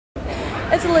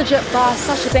It's a legit boss,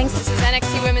 Sasha Banks. This is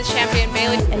NXT Women's Champion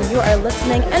Bayley. And you are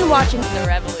listening and watching The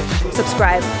Revolution.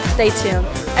 Subscribe, stay tuned,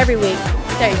 every week.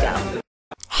 There you go.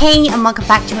 Hey, and welcome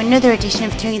back to another edition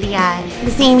of Through the Eyes,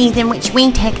 the series in which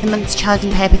we take the month's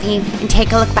chosen pay-per-view and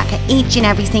take a look back at each and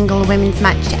every single women's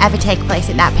match to ever take place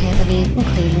at that pay-per-view,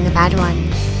 including the bad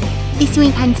ones. This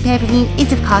weekend's pay-per-view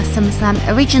is of course SummerSlam,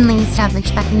 originally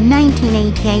established back in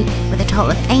 1988 with a total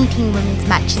of 18 women's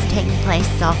matches taking place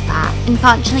so far.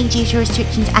 Unfortunately, due to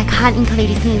restrictions, I can't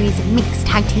include a series of mixed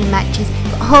tag team matches,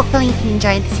 but hopefully you can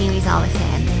enjoy the series all the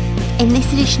same. In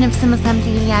this edition of SummerSlam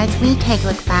Through the Eyes, we take a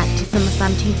look back to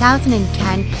SummerSlam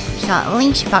 2010, which saw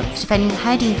Alicia defending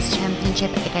her Divas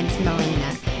Championship against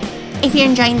Melina. If you're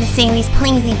enjoying the series,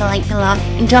 please leave a like below,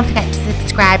 and don't forget to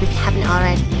subscribe if you haven't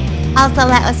already. Also,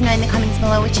 let us know in the comments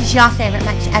below which is your favourite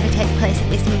match to ever take place at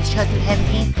this month's chosen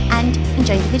pay-per-view, and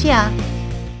enjoy the video.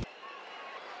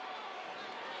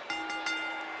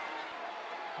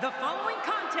 The following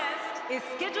contest is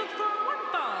scheduled for one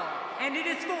fall, and it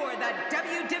is for the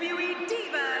WWE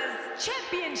Divas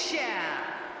Championship.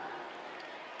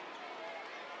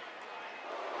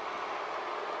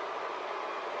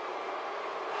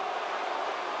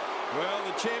 Well,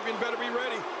 the champion better be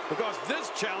ready, because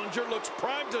this challenger looks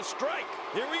primed to strike.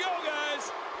 Here we go, guys.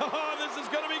 This is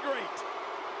going to be great.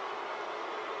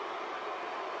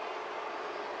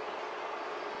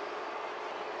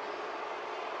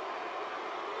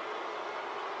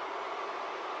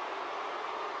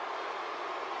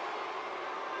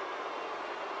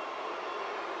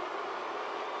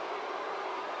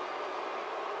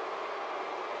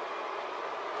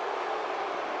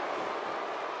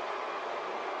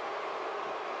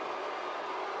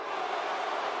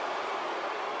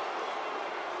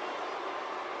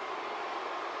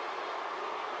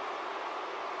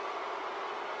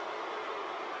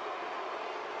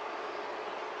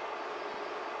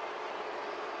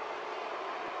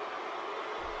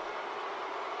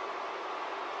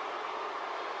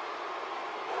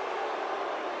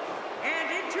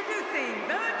 Introducing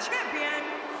the champion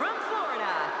from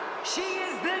Florida. She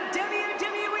is the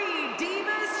WWE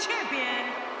Divas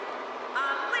Champion,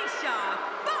 Alicia.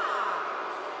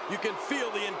 You can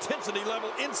feel the intensity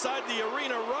level inside the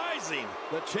arena rising.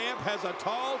 The champ has a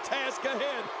tall task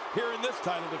ahead here in this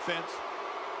title defense.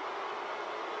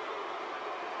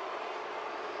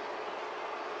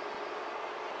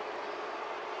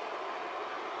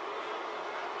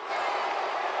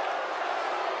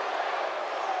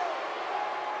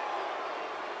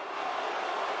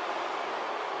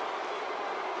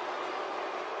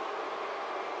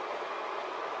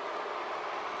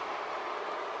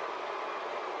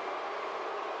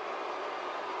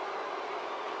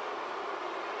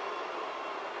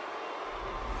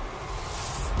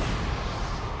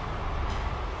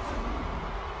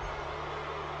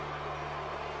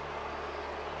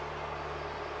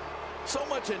 So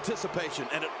much anticipation,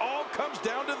 and it all comes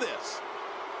down to this.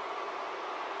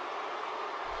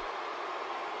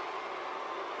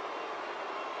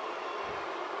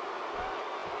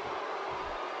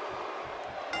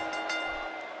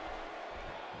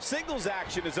 Singles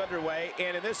action is underway,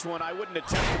 and in this one, I wouldn't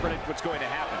attempt to predict what's going to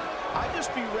happen. I'd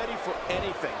just be ready for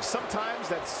anything. Sometimes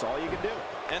that's all you can do.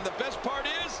 And the best part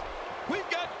is, we've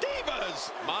got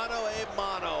divas. Mano a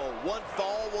mano. One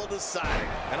fall will decide it.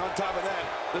 And on top of that,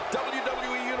 the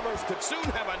WWE Universe could soon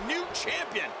have a new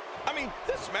champion. I mean,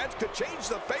 this match could change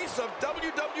the face of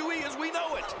WWE as we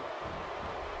know it.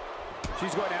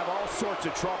 She's going to have all sorts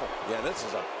of trouble. Yeah, this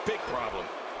is a big problem.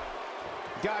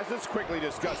 Guys, let's quickly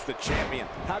discuss the champion.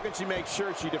 How can she make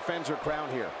sure she defends her crown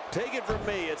here? Take it from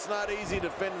me, it's not easy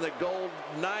defending the gold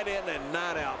night in and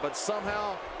night out, but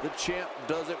somehow the champ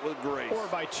does it with grace. Or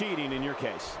by cheating in your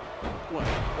case. Well,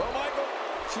 Michael,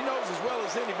 she knows as well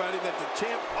as anybody that the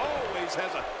champ always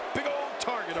has a big old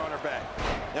target on her back.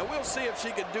 Now we'll see if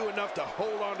she can do enough to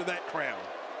hold on to that crown.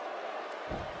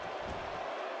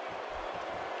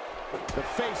 The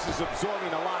face is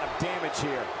absorbing a lot of damage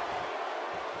here.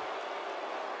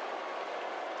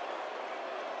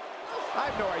 I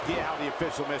have no idea how the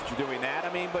official missed her doing that.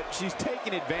 I mean, but she's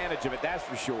taking advantage of it, that's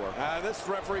for sure. This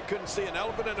referee couldn't see an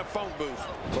elephant in a phone booth.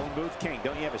 Phone booth king,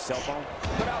 don't you have a cell phone?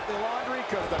 Put out the laundry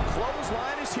because the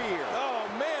clothesline is here. Oh,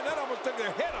 man, that almost took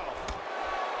their head off.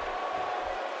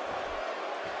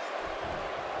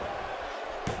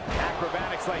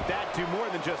 Acrobatics like that do more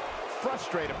than just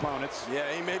frustrate opponents. Yeah,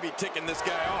 he may be ticking this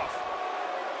guy off.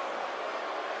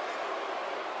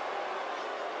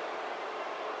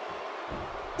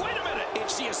 Wait a minute! And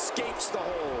she escapes the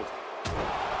hold.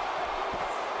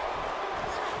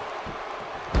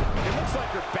 It looks like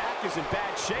her back is in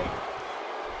bad shape.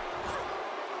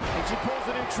 And she pulls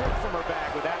a new trick from her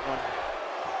bag with that one.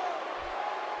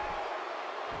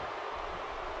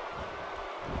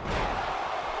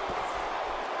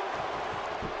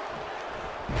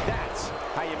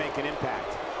 make an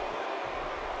impact.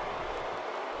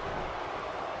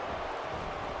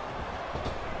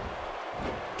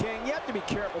 King, you have to be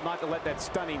careful not to let that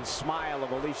stunning smile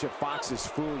of Alicia Fox's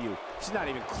fool you. She's not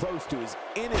even close to as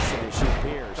innocent as she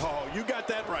appears. Oh, you got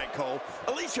that right, Cole.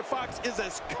 Alicia Fox is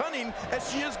as cunning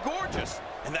as she is gorgeous.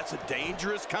 And that's a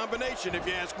dangerous combination, if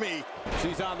you ask me.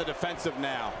 She's on the defensive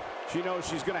now. She knows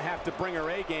she's going to have to bring her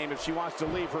A game if she wants to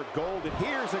leave her gold. And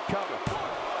here's a cover. 1,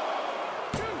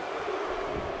 2.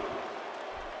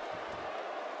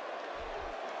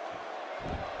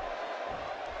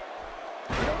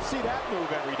 You don't see that move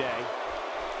every day.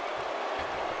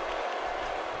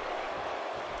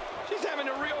 She's having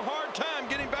a real hard time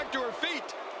getting back to her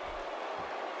feet.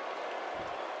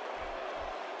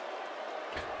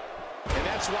 And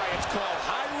that's why it's called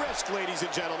high risk, ladies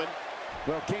and gentlemen.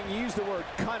 Well, King, you used the word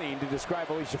cunning to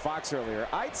describe Alicia Fox earlier.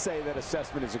 I'd say that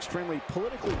assessment is extremely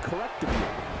politically correct of you.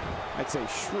 I'd say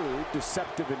shrewd,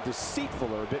 deceptive, and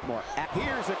deceitful are a bit more.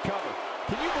 Here's a cover.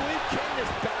 Can you believe, King, this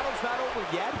battle's not over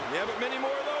yet? Yeah, but many more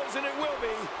of those, and it will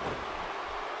be.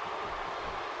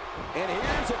 And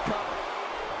here's a cover.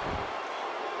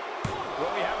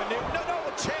 Well, we have a new... No,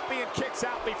 the champion kicks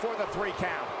out before the 3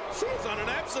 count. She's on an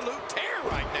absolute tear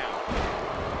right now.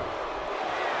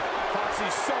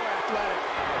 Foxy's so athletic.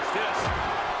 What's this?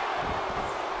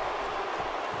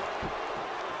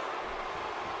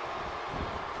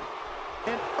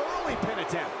 An early pin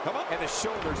attempt. Come on. And the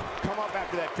shoulders come up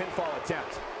after that pinfall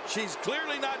attempt. She's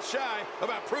clearly not shy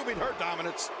about proving her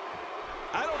dominance.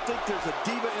 I don't think there's a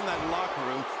diva in that locker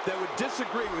room that would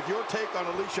disagree with your take on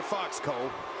Alicia Fox, Cole.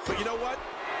 But you know what?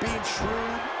 Being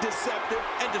shrewd, deceptive,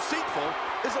 and deceitful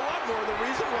is a lot more of the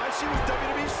reason why she was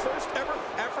WWE's first ever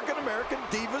African-American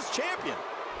Divas champion.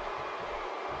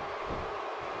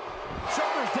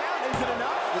 Shoulders down, is it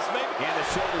enough? This may be... And the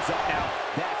shoulders up now.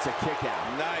 That's a kick out.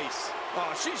 Nice.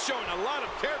 Oh, she's showing a lot of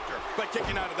character by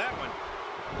kicking out of that one.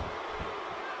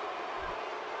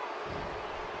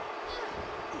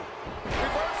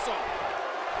 Reversal.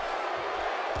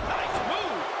 Nice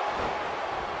move.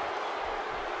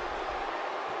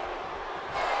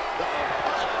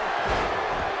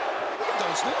 Look at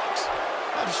those looks.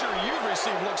 I'm sure you've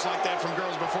received looks like that from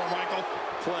girls before, Michael.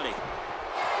 Plenty.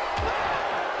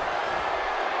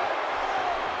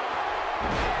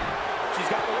 She's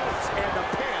got the ropes, and the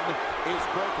pin is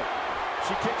broken.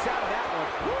 She kicks out of that one.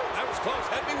 Woo, that was close.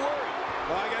 Had me worried.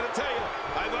 Well, I got to tell you,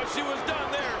 I thought she was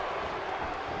done there.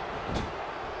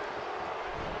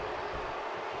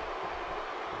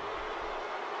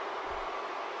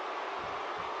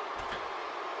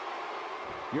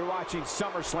 You're watching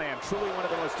SummerSlam, truly one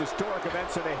of the most historic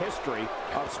events in the history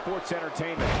of sports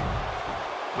entertainment.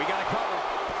 We got a cover.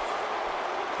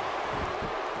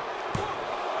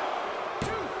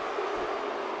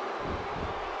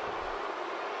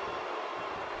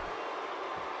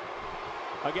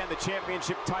 1, 2. Again, the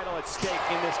championship title at stake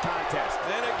in this contest.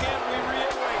 And again, we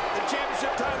reiterate, the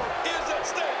championship title is at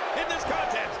stake in this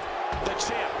contest. The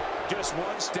champ, just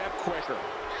one step quicker.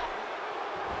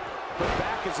 Her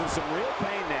back is in some real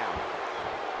pain now.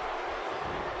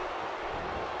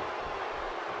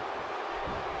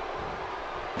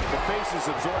 The face is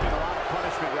absorbing a lot of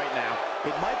punishment right now.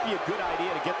 It might be a good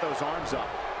idea to get those arms up.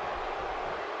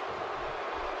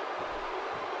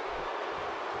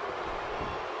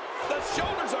 The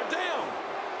shoulders are down.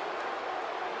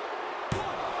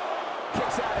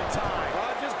 Kicks out in time.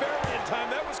 Just barely in time.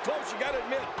 That was close, you got to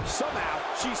admit. Somehow,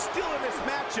 she's still in this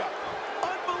matchup.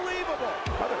 Unbelievable.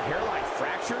 Other hairline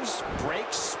fractures,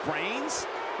 breaks, sprains.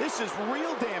 This is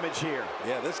real damage here.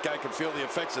 Yeah, this guy could feel the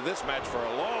effects of this match for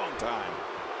a long time.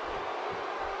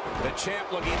 The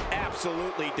champ looking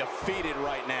absolutely defeated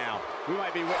right now. We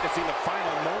might be witnessing the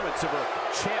final moments of her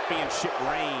championship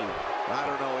reign. I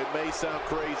don't know, it may sound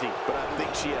crazy, but I think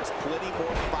she has plenty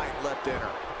more fight left in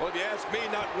her. Well, if you ask me,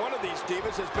 not one of these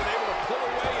divas has been able to pull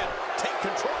away and take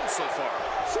control so far.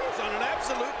 She's on an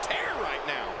absolute tear right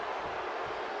now.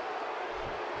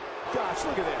 Gosh,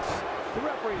 look at this. The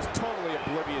referee is totally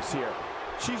oblivious here.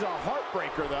 She's a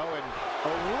heartbreaker, though, and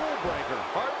a rule breaker.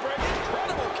 Heartbreak,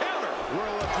 incredible counter.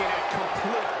 We're looking at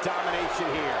complete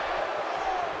domination here.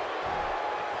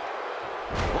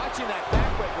 Watching that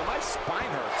backbreaker, my spine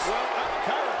hurts. Well, I'm a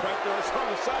chiropractor. It's on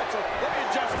the side, so let me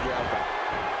adjust you. Okay.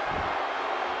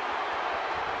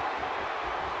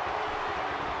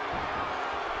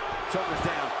 Shoulders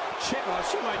down. Well,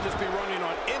 she might just be running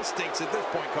on instincts at this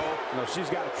point, Cole. No, she's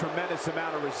got a tremendous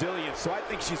amount of resilience, so I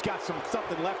think she's got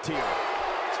something left here.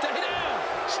 Stay down!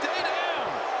 Stay down!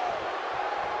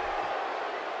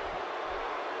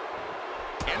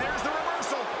 And there's the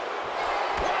reversal.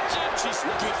 Watch it! She's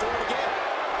looking for it again.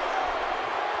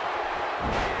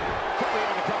 Quickly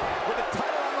on the cover.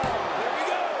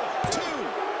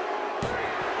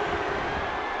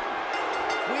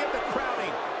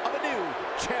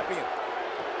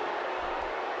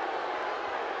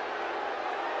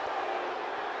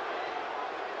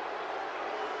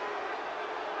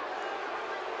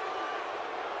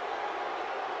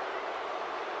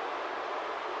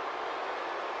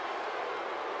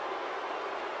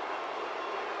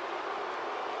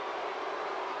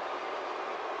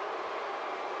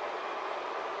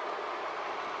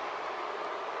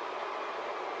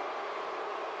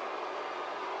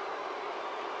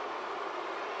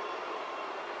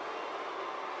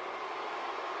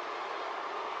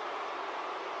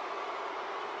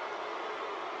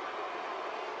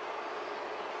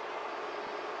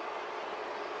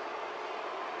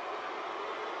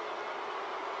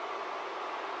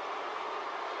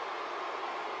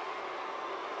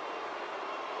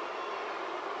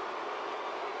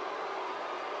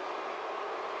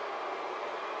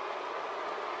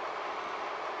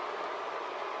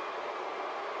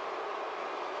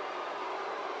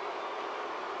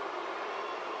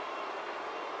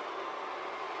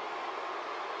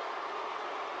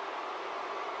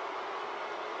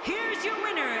 here's your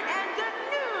winner and the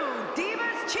new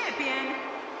Divas Champion,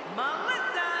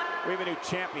 Melina. We have a new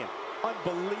champion.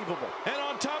 Unbelievable. And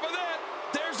on top of that,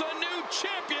 there's a new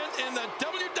champion in the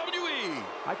WWE.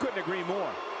 I couldn't agree more.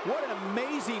 What an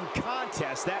amazing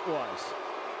contest that was.